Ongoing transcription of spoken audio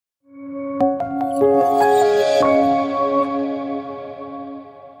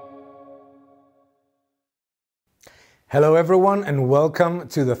Hello everyone and welcome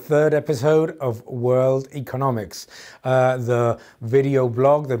to the third episode of World Economics, the video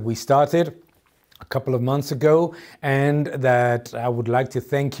blog that we started a couple of months ago, and that I would like to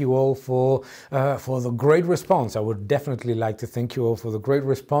thank you all for the great response. I would definitely like to thank you all for the great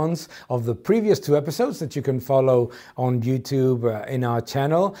response of the previous two episodes that you can follow on YouTube in our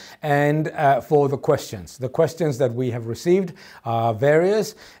channel, and for the questions. The questions that we have received are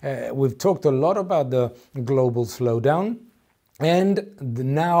various. We've talked a lot about the global slowdown. And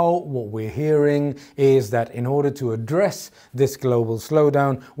now what we're hearing is that in order to address this global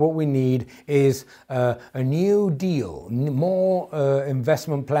slowdown, what we need is a new deal, more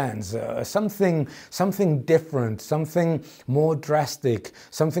investment plans, something different, something more drastic,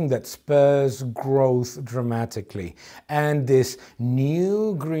 something that spurs growth dramatically. And this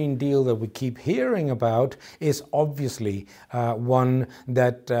new Green Deal that we keep hearing about is obviously one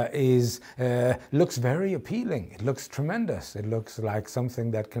that looks very appealing. It looks tremendous. It looks like something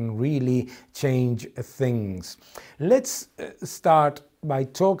that can really change things. Let's start by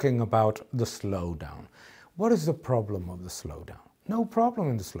talking about the slowdown. What is the problem of the slowdown? No problem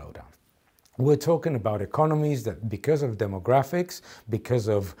in the slowdown. We're talking about economies that, because of demographics, because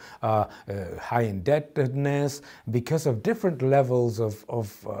of high indebtedness, because of different levels of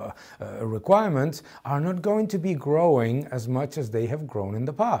requirements, are not going to be growing as much as they have grown in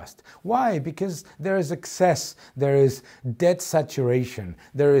the past. Why? Because there is excess, there is debt saturation,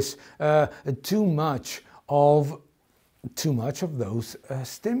 there is too much of those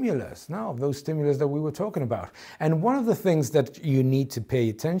stimulus, those stimulus that we were talking about. And one of the things that you need to pay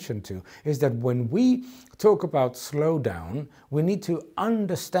attention to is that when we talk about slowdown, we need to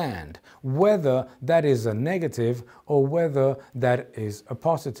understand whether that is a negative or whether that is a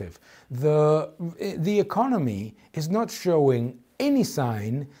positive. The economy is not showing any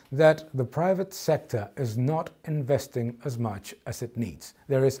sign that the private sector is not investing as much as it needs.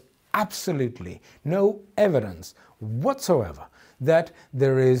 There is absolutely no evidence whatsoever that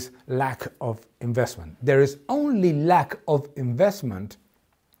there is lack of investment. There is only lack of investment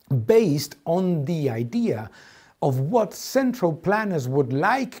based on the idea of what central planners would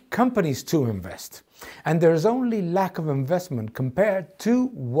like companies to invest. And there is only lack of investment compared to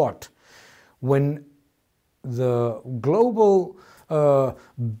what? When the global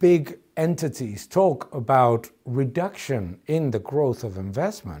big entities talk about reduction in the growth of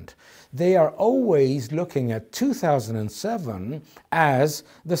investment, they are always looking at 2007 as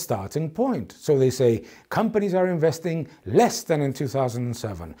the starting point. So they say companies are investing less than in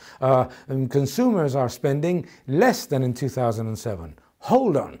 2007. And consumers are spending less than in 2007.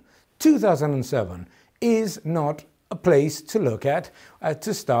 Hold on, 2007 is not a place to look at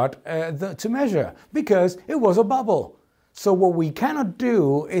to measure, because it was a bubble. So what we cannot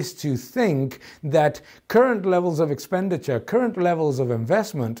do is to think that current levels of expenditure, current levels of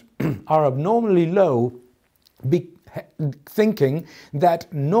investment are abnormally low, thinking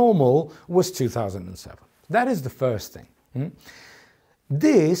that normal was 2007. That is the first thing.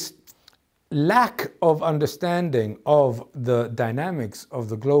 This lack of understanding of the dynamics of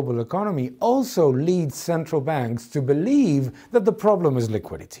the global economy also leads central banks to believe that the problem is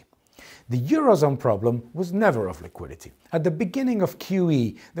liquidity. The Eurozone problem was never of liquidity. At the beginning of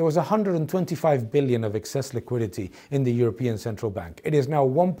QE, there was 125 billion of excess liquidity in the European Central Bank. It is now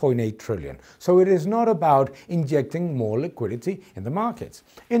 1.8 trillion. So it is not about injecting more liquidity in the markets.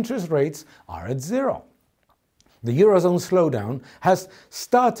 Interest rates are at zero. The Eurozone slowdown has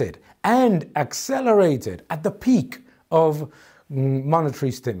started and accelerated at the peak of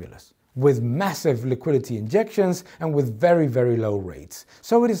monetary stimulus, with massive liquidity injections and with very, very low rates.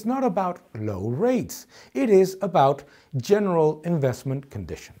 So it is not about low rates. It is about general investment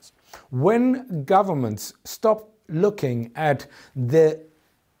conditions. When governments stop looking at the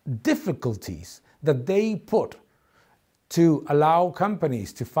difficulties that they put to allow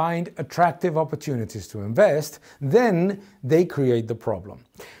companies to find attractive opportunities to invest, then they create the problem.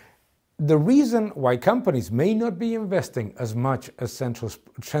 The reason why companies may not be investing as much as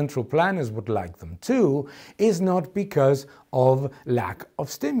central planners would like them to is not because of lack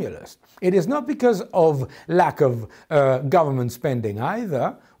of stimulus. It is not because of lack of government spending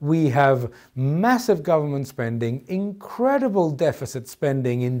either. We have massive government spending, incredible deficit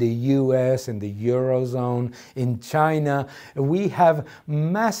spending in the US, in the Eurozone, in China. We have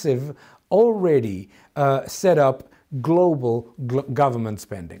massive already set up global government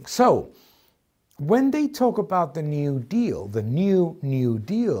spending. So, when they talk about the New Deal, New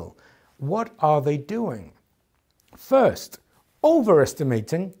Deal, what are they doing? First,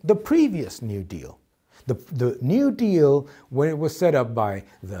 overestimating the previous New Deal. The New Deal, when it was set up by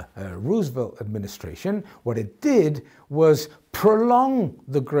the Roosevelt administration, what it did was prolong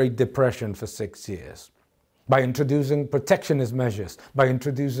the Great Depression for 6 years by introducing protectionist measures, by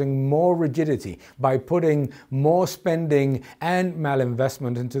introducing more rigidity, by putting more spending and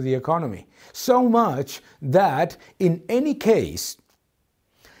malinvestment into the economy. So much that in any case,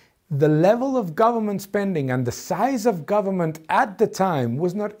 the level of government spending and the size of government at the time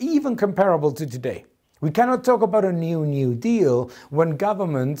was not even comparable to today. We cannot talk about a New Deal when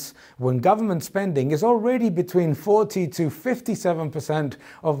government spending is already between 40 to 57%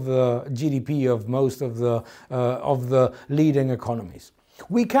 of the GDP of most of the leading economies.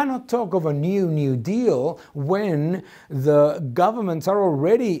 We cannot talk of a New Deal when the governments are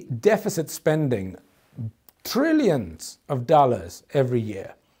already deficit spending trillions of dollars every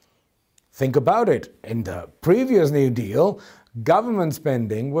year. Think about it. In the previous New Deal, government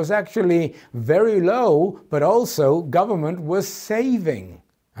spending was actually very low, but also government was saving.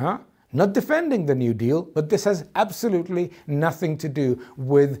 Not defending the New Deal, but this has absolutely nothing to do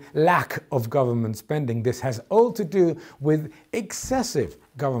with lack of government spending. This has all to do with excessive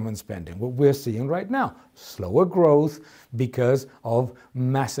government spending, what we're seeing right now. Slower growth because of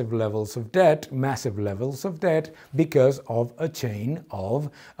massive levels of debt because of a chain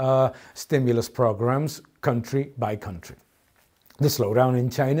of stimulus programs country by country. The slowdown in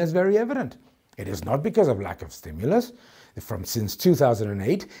China is very evident. It is not because of lack of stimulus. Since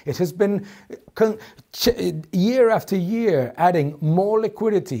 2008, it has been year after year adding more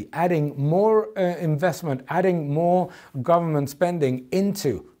liquidity, adding more investment, adding more government spending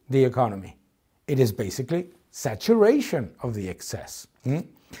into the economy. It is basically saturation of the excess.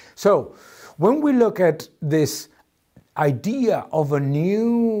 So when we look at this idea of a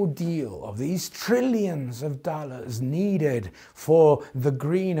New Deal, of these trillions of dollars needed for the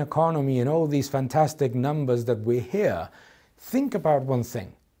green economy and all these fantastic numbers that we hear, think about one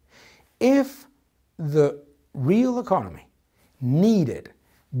thing. If the real economy needed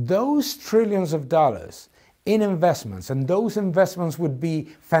those trillions of dollars in investments, and those investments would be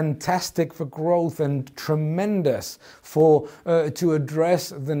fantastic for growth and tremendous for to address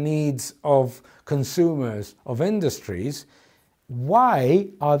the needs of consumers, of industries, why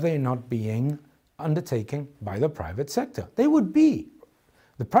are they not being undertaken by the private sector? They would be.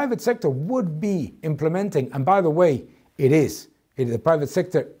 The private sector would be implementing, and by the way, it is. The private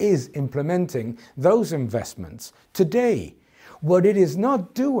sector is implementing those investments today. What it is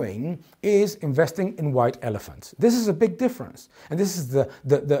not doing is investing in white elephants. This is a big difference. And this is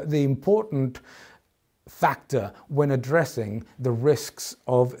the important factor when addressing the risks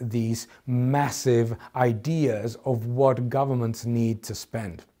of these massive ideas of what governments need to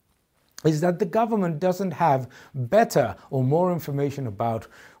spend. Is that the government doesn't have better or more information about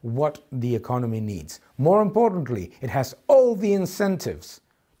what the economy needs. More importantly, it has all the incentives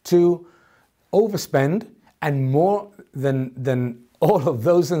to overspend, and more than all of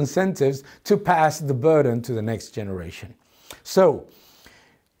those incentives to pass the burden to the next generation. So,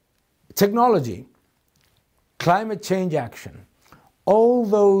 technology, climate change action, all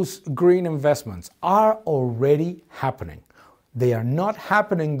those green investments are already happening. They are not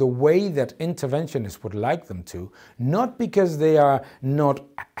happening the way that interventionists would like them to, not because they are not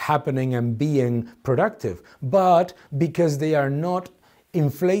happening and being productive, but because they are not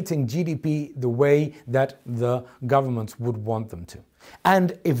inflating GDP the way that the governments would want them to.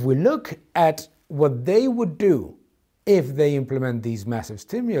 And if we look at what they would do if they implement these massive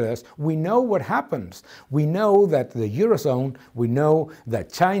stimulus, we know what happens. We know that the Eurozone, we know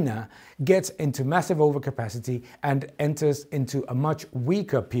that China gets into massive overcapacity and enters into a much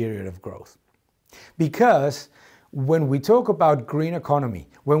weaker period of growth. Because when we talk about green economy,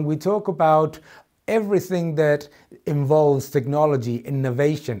 when we talk about everything that involves technology,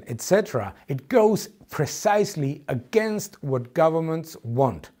 innovation, etc., it goes precisely against what governments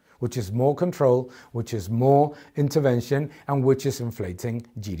want, which is more control, which is more intervention, and which is inflating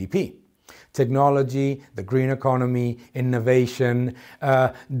GDP. Technology, the green economy, innovation,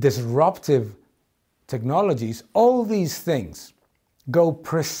 disruptive technologies, all these things go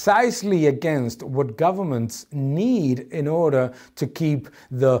precisely against what governments need in order to keep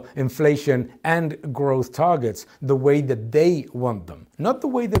the inflation and growth targets the way that they want them. Not the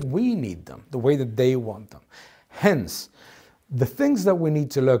way that we need them, the way that they want them. Hence, the things that we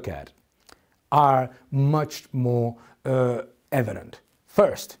need to look at are much more evident.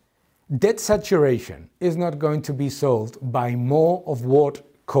 First, debt saturation is not going to be solved by more of what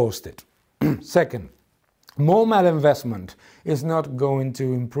caused it. Second, More malinvestment is not going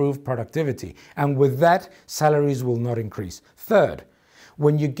to improve productivity, and with that, salaries will not increase. Third,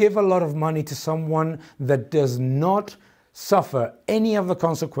 when you give a lot of money to someone that does not suffer any of the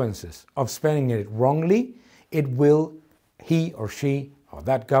consequences of spending it wrongly, he or she or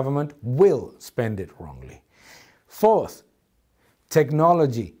that government will spend it wrongly. Fourth,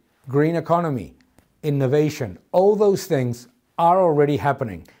 technology, green economy, innovation, all those things are already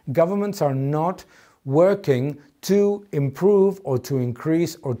happening. Governments are not working to improve or to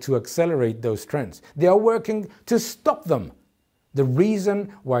increase or to accelerate those trends. They are working to stop them. The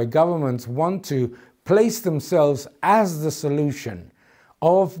reason why governments want to place themselves as the solution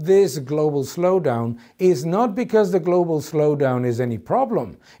of this global slowdown is not because the global slowdown is any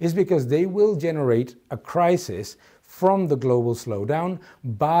problem, it's because they will generate a crisis from the global slowdown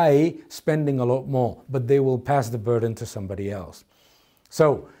by spending a lot more, but they will pass the burden to somebody else.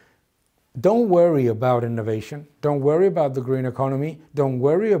 So don't worry about innovation, don't worry about the green economy, don't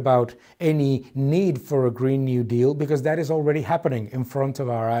worry about any need for a Green New Deal, because that is already happening in front of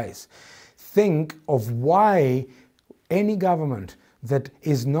our eyes. Think of why any government that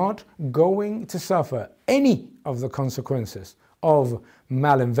is not going to suffer any of the consequences of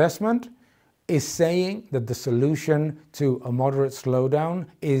malinvestment is saying that the solution to a moderate slowdown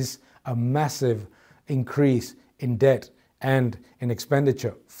is a massive increase in debt and in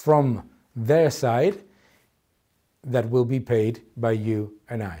expenditure from their side that will be paid by you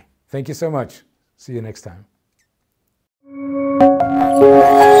and I. Thank you so much. See you next time.